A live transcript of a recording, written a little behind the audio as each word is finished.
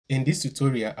In this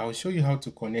tutorial, I'll show you how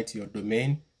to connect your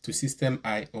domain to System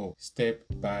I/O step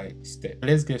by step.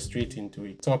 Let's get straight into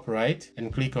it. Top right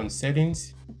and click on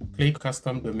Settings, click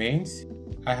Custom Domains.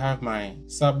 I have my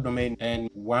subdomain and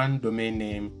one domain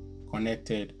name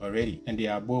connected already, and they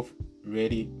are both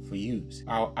ready for use.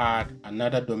 I'll add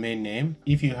another domain name.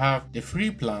 If you have the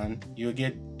free plan, you'll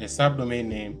get a subdomain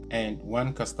name and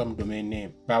one custom domain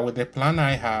name. But with the plan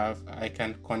I have, I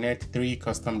can connect 3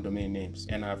 custom domain names,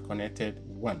 and I've connected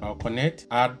one. I'll connect,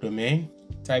 add domain,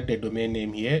 type the domain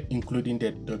name here, including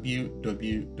the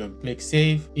www. Click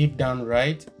Save. If done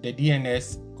right, the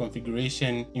DNS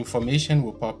configuration information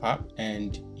will pop up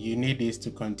and you need this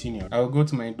to continue. I will go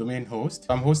to my domain host.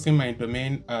 I'm hosting my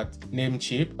domain at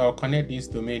Namecheap. I'll connect this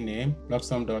domain name,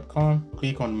 blogsome.com,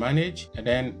 click on Manage, and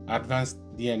then Advanced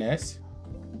DNS.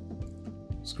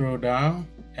 Scroll down,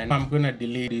 and I'm gonna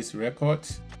delete these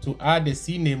records. To add the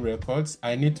CNAME records,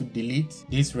 I need to delete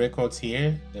these records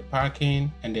here, the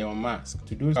parking and the unmasked.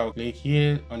 To do so, I'll click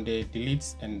here on the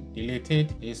delete and delete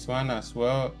it. This one as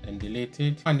well and delete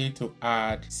it. I need to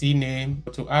add CNAME.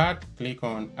 To add, click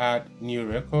on Add New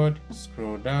Record.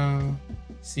 Scroll down,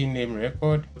 CNAME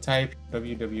record. Type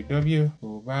www.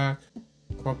 Go back,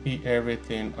 copy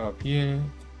everything up here.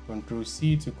 Control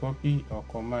C to copy, or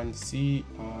Command C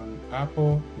on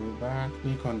Apple. Go back,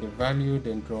 click on the value,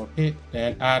 then drop it,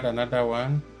 then add another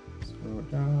one. Scroll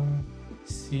down,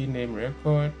 CNAME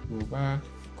record, go back,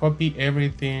 copy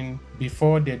everything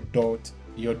before the dot,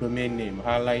 your domain name,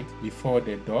 highlight before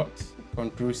the dot.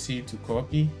 Control C to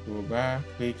copy, go back,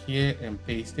 click here and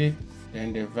paste it,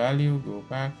 then the value, go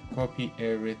back, copy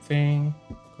everything,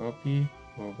 copy,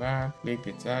 go back, click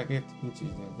the target, which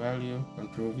is the value,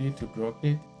 Control V to drop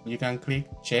it. You can click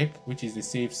check, which is the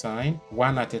save sign,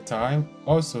 one at a time.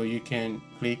 Also, you can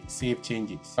click save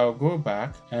changes. I'll go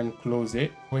back and close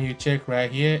it. When you check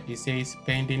right here, it says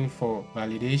pending for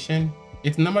validation.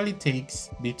 It normally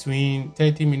takes between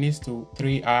 30 minutes to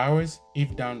 3 hours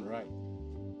if done right.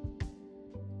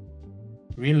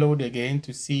 Reload again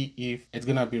to see if it's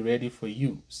gonna be ready for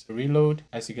use. Reload,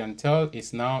 as you can tell,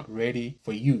 it's now ready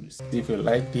for use. If you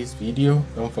like this video,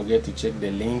 don't forget to check the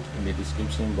link in the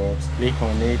description box. Click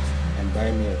on it and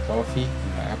buy me a coffee.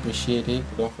 I appreciate it.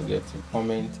 Don't forget to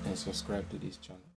comment and subscribe to this channel.